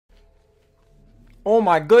Oh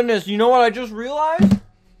my goodness, you know what I just realized?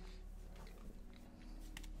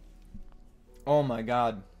 Oh my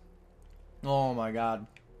god. Oh my god.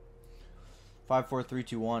 5, 4, 3,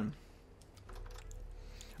 2, 1.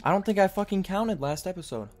 I don't think I fucking counted last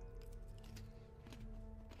episode.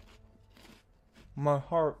 My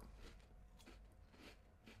heart.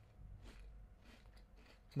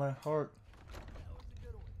 My heart.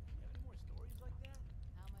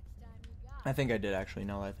 I think I did actually,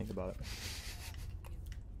 now that I think about it.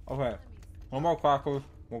 Okay. One more cracker.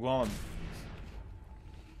 We're going.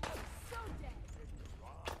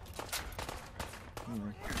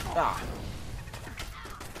 Ah.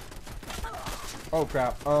 Oh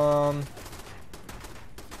crap. I'm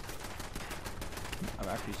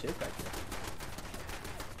actually safe back here.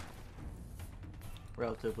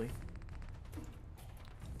 Relatively.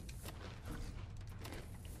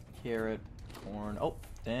 Carrot, corn. Oh,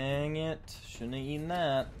 dang it. Shouldn't have eaten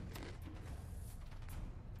that.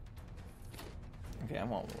 Okay, I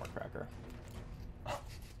want one more cracker.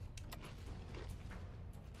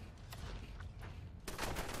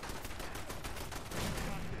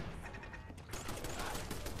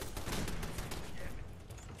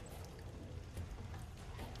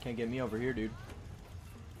 Can't get me over here, dude.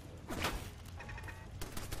 We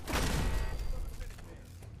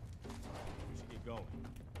should get going.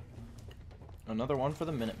 Another one for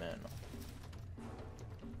the Minutemen.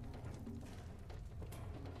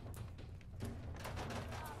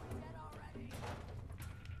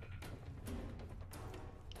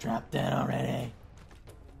 Drop dead already.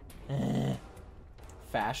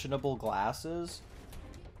 Fashionable glasses?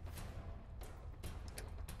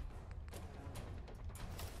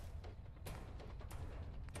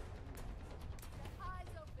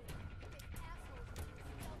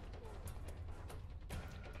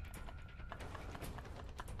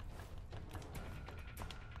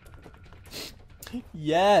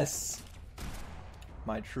 Yes!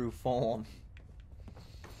 My true form.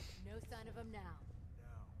 No sign of him now.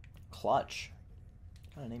 Clutch.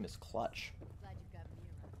 What kind of name is Clutch? Glad you've got me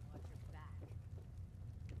around. Watch your back.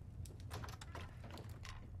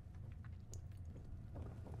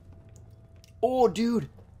 Oh, dude!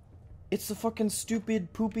 It's the fucking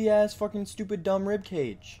stupid, poopy ass, fucking stupid, dumb rib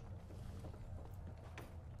cage.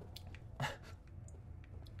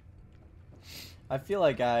 I feel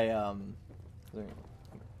like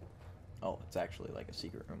oh, it's actually like a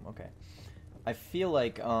secret room. Okay. I feel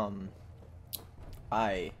like,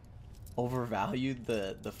 I overvalued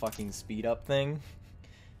the fucking speed up thing.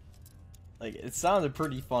 Like, it sounded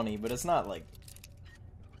pretty funny, but it's not like,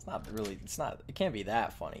 it can't be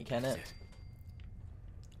that funny, can it?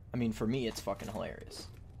 I mean, for me, it's fucking hilarious.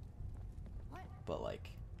 But, like,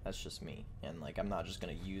 that's just me. And, like, I'm not just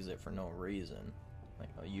gonna use it for no reason. Like,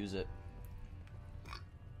 I'll use it.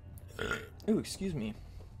 Ooh, excuse me.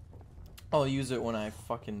 I'll use it when I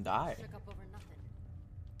fucking die. Shook up over nothing.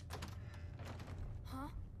 Huh?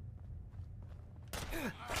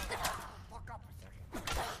 Fuck up a second.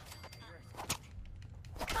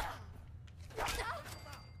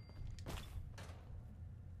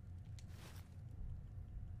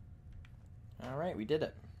 Alright, we did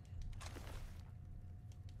it.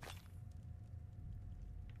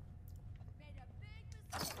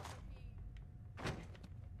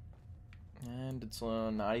 And it's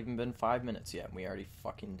not even been 5 minutes yet, and we already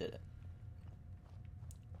fucking did it.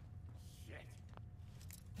 Shit.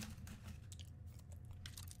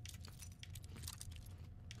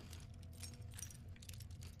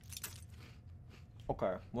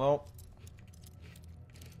 Okay, well.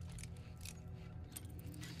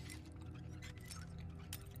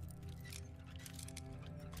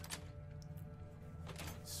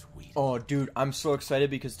 Sweet. Oh, dude, I'm so excited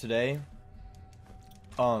because today,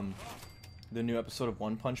 the new episode of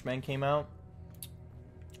One Punch Man came out,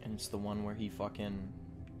 and it's the one where he fucking,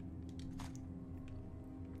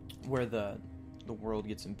 where the world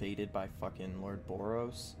gets invaded by fucking Lord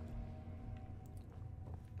Boros.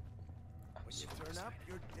 I'm When so you turn excited. up,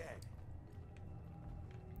 you're dead.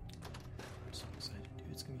 I'm so excited, dude.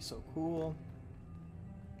 It's gonna be so cool.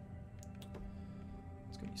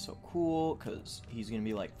 It's gonna be so cool because he's gonna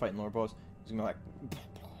be like fighting Lord Boros. He's gonna be like.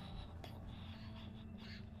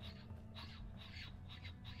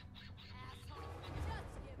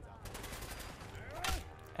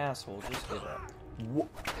 Asshole, just give up.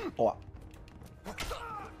 Oh.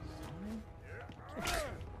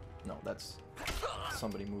 No, that's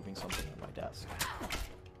somebody moving something at my desk.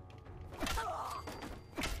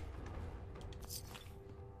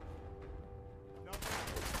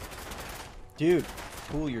 Dude,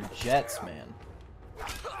 cool your jets, man.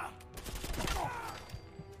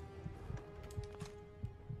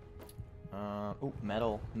 Oh,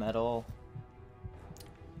 metal, metal.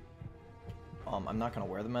 I'm not gonna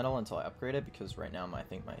wear the metal until I upgrade it because right now I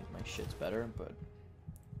think my shit's better, but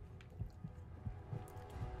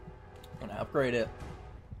when I upgrade it,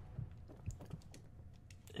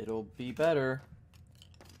 it'll be better.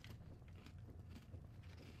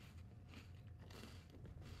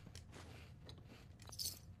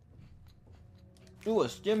 Ooh, a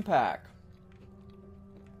stim pack.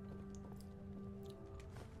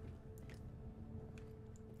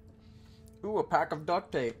 Ooh, a pack of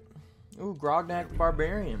duct tape. Ooh, Grognak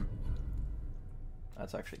Barbarian.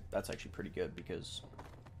 That's actually pretty good because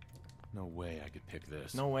No way I could pick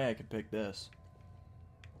this. no way I could pick this.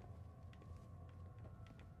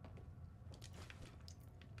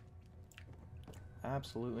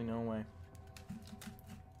 Absolutely no way.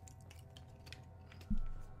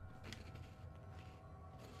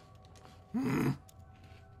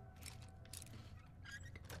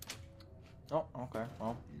 Oh, okay.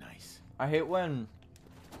 Well, Nice. I hate when...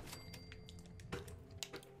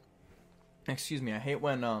 Excuse me, I hate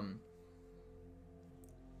when,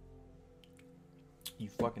 you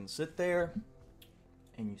fucking sit there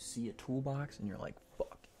and you see a toolbox and you're like,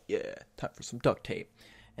 fuck, yeah, time for some duct tape.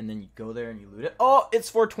 And then you go there and you loot it. Oh, it's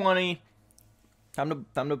 420! Time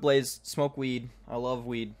to blaze, smoke weed. I love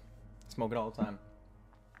weed. Smoke it all the time.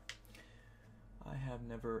 I have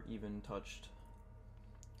never even touched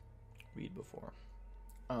weed before.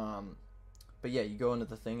 But yeah, you go into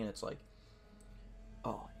the thing and it's like,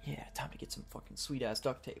 oh yeah, time to get some fucking sweet ass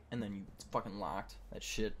duct tape, and then it's fucking locked. That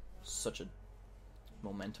shit, such a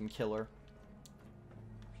momentum killer.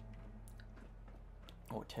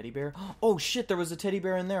 Oh, a teddy bear. Oh shit, there was a teddy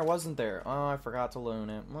bear in there, wasn't there? Oh, I forgot to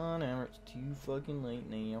loan it. Whatever, it's too fucking late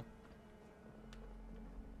now.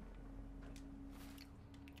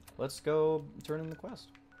 Let's go turn in the quest.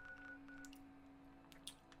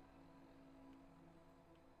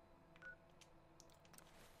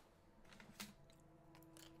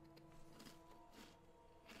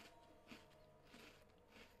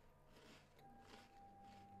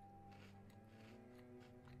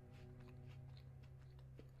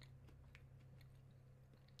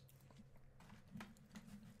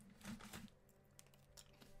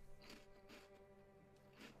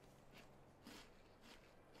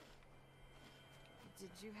 Did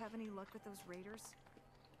you have any luck with those raiders?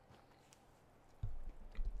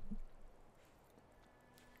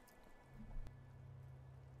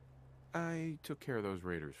 I took care of those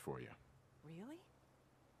raiders for you. Really?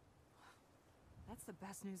 That's the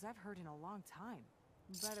best news I've heard in a long time.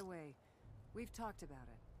 By the way, we've talked about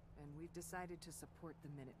it, and we've decided to support the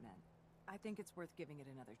Minutemen. I think it's worth giving it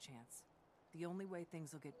another chance. The only way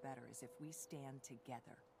things will get better is if we stand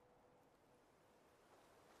together.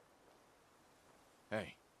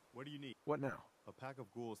 Hey, What do you need? what now? A pack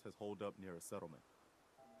of ghouls has holed up near a settlement.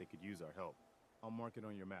 They could use our help. I'll mark it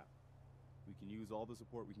on your map. We can use all the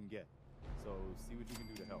support we can get. So, see what you can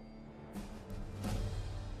do to help.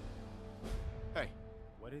 Hey,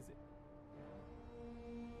 What is it?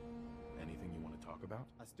 anything you want to talk about?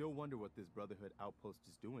 I still wonder what this Brotherhood outpost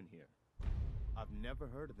is doing here. I've never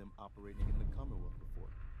heard of them operating in the Commonwealth before.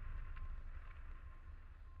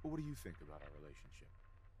 Well, what do you think about our relationship?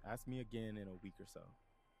 Ask me again in a week or so.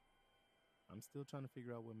 I'm still trying to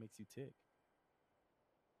figure out what makes you tick.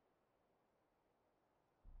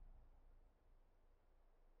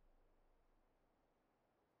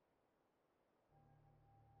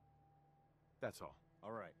 That's all.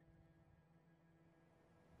 All right.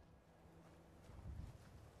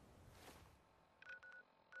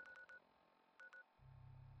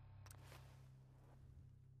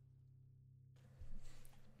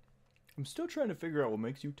 I'm still trying to figure out what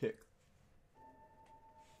makes you tick.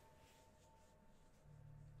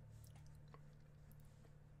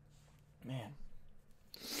 Man.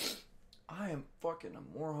 I'm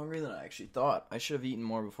more hungry than I actually thought. I should have eaten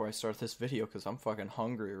more before I start this video because I'm fucking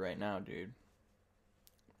hungry right now, dude.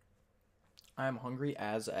 I am hungry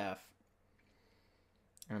as F.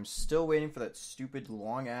 And I'm still waiting for that stupid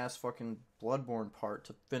long-ass fucking Bloodborne part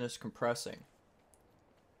to finish compressing.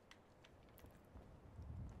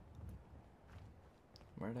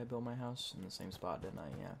 Where did I build my house? In the same spot, didn't I?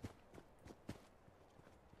 Yeah.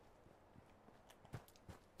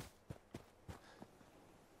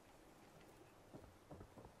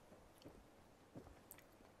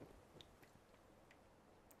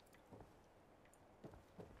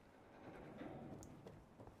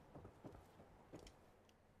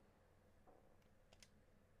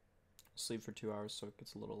 Sleep for 2 hours so it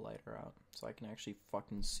gets a little lighter out. So I can actually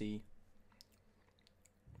fucking see.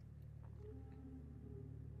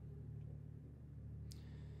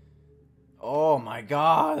 Oh my my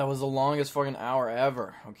god, that was the longest fucking hour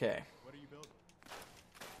ever. Okay. What are you building?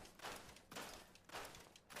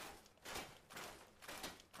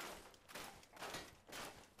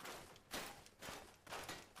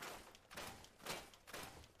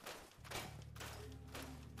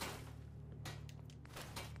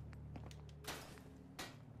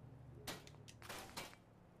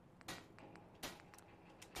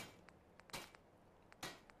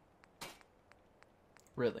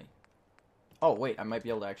 Really? Oh, wait, I might be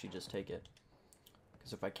able to actually just take it.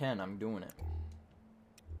 Because if I can, I'm doing it.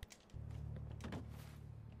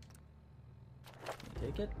 Can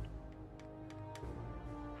you take it?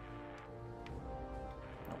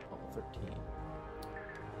 Oh, level 13.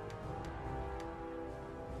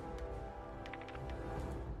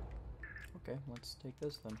 Okay, let's take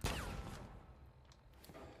this then.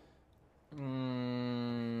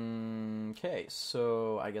 Okay,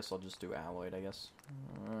 so I guess I'll just do alloyed, I guess.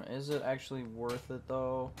 Is it actually worth it,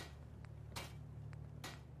 though?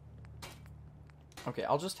 Okay,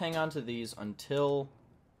 I'll just hang on to these until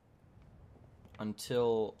I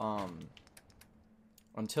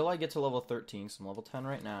get to level 13, because I'm level 10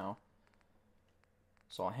 right now.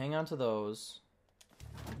 So I'll hang on to those.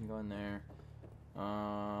 I can go in there.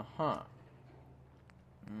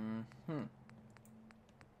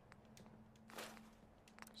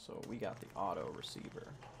 So we got the auto receiver.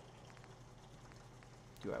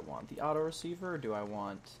 Do I want the auto receiver or do I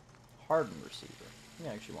want hardened receiver? I think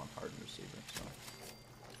I actually want hardened receiver, so.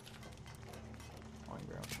 Long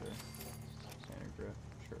barrel, sure. Standard grip,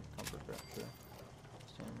 sure. Comfort grip, sure.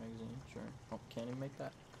 Standard magazine, sure. Oh, can't even make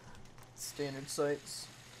that. Standard sights.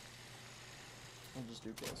 We'll just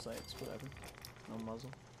do glow sights, whatever. No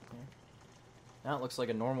muzzle. Yeah. Now it looks like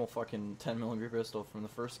a normal fucking 10mm pistol from the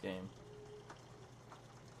first game.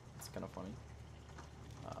 It's kind of funny.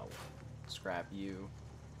 Scrap you.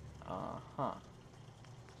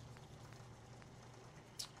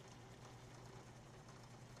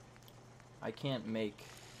 I can't make...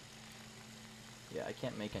 Yeah, I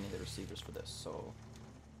can't make any of the receivers for this, so...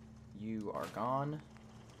 You are gone.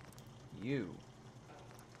 You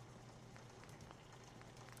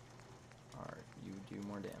do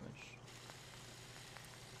more damage.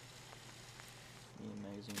 Medium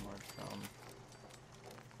magazine, large drum.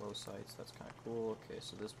 Glow sights, that's kind of cool. Okay,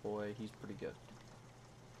 so this boy, he's pretty good.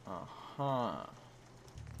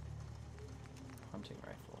 Hunting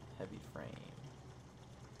rifle, heavy frame.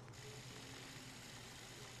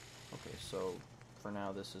 Okay, so for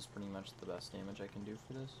now this is pretty much the best damage I can do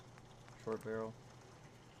for this. Short barrel.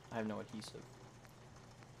 I have no adhesive.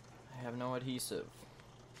 I have no adhesive.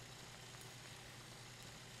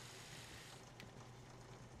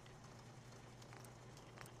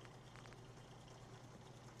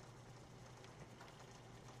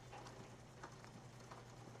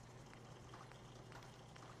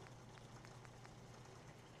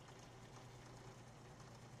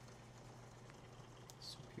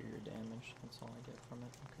 Superior damage, that's all I get from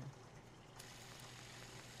it, okay.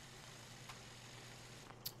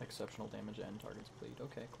 Exceptional damage and targets bleed,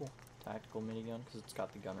 okay, cool. Tactical minigun, because it's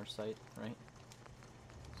got the gunner sight, right?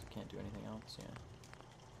 So can't do anything else, yeah.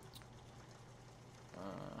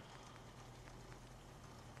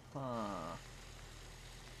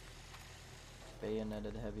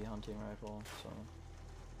 Bayoneted heavy hunting rifle, so...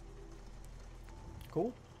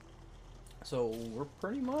 Cool. So, we're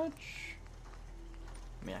pretty much...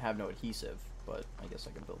 I mean, I have no adhesive, but I guess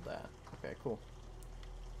I can build that. Okay, cool.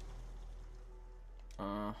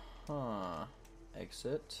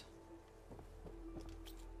 Exit.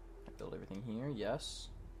 Build everything here, yes.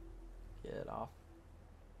 Get off.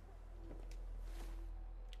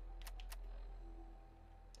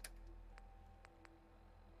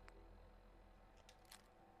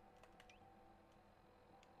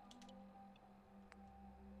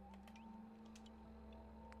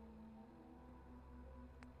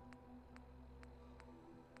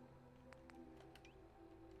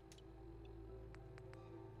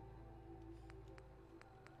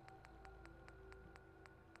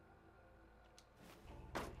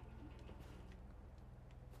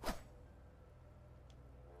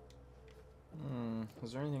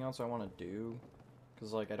 Is there anything else I want to do?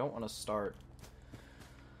 Because, like, I don't want to start...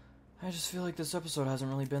 I just feel like this episode hasn't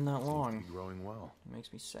really been that long. Seems to be growing well. It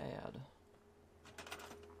makes me sad.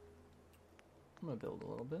 I'm gonna build a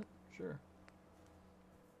little bit, sure.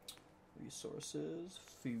 Resources,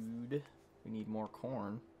 food. We need more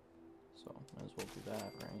corn. So, might as well do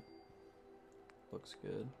that, right? Looks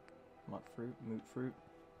good. Mut fruit, moot fruit.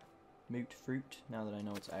 Moot fruit, now that I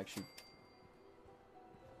know it's actually...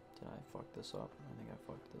 Did I fuck this up? I think I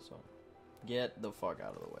fucked this up. Get the fuck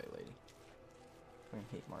out of the way, lady. I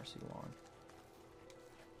hate Marcy Long.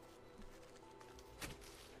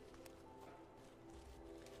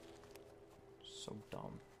 So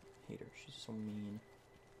dumb. Hate her. She's so mean.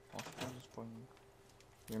 Oh, she's just fucking...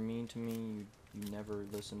 You're mean to me. You never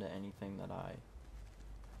listen to anything that I...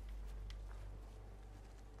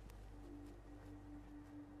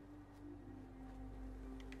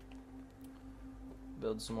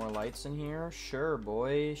 Build some more lights in here? Sure,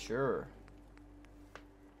 boy. Sure.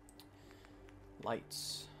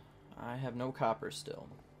 Lights. I have no copper still.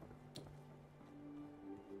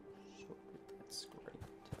 So that's great.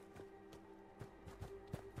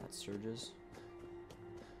 That's Sturgis.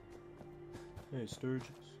 Hey, Sturgis.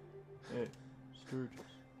 Hey, Sturgis.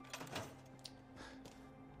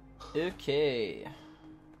 Okay.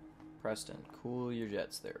 Preston, cool your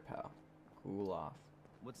jets there, pal. Cool off.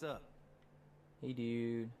 What's up? Hey,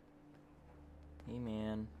 dude. Hey,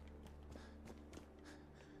 man.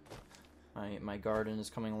 My garden is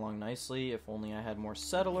coming along nicely. If only I had more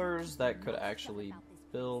settlers that could actually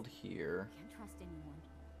build here. Can't trust anyone.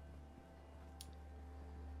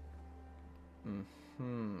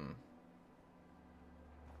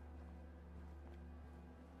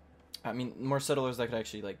 I mean, more settlers that could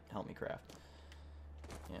actually, like, help me craft.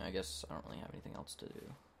 Yeah, I guess I don't really have anything else to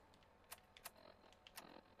do.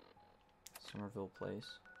 Somerville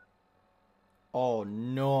Place. Oh,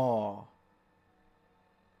 no.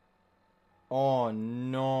 Oh,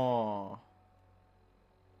 no.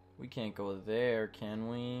 We can't go there, can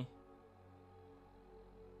we?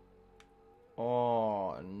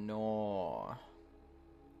 Oh, no.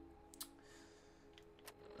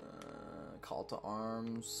 Call to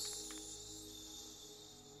arms.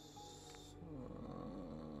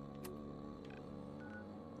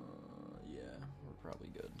 Yeah, we're probably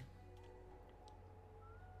good.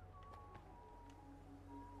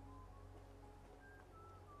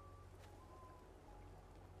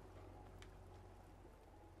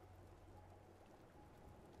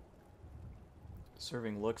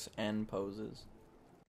 Serving looks and poses.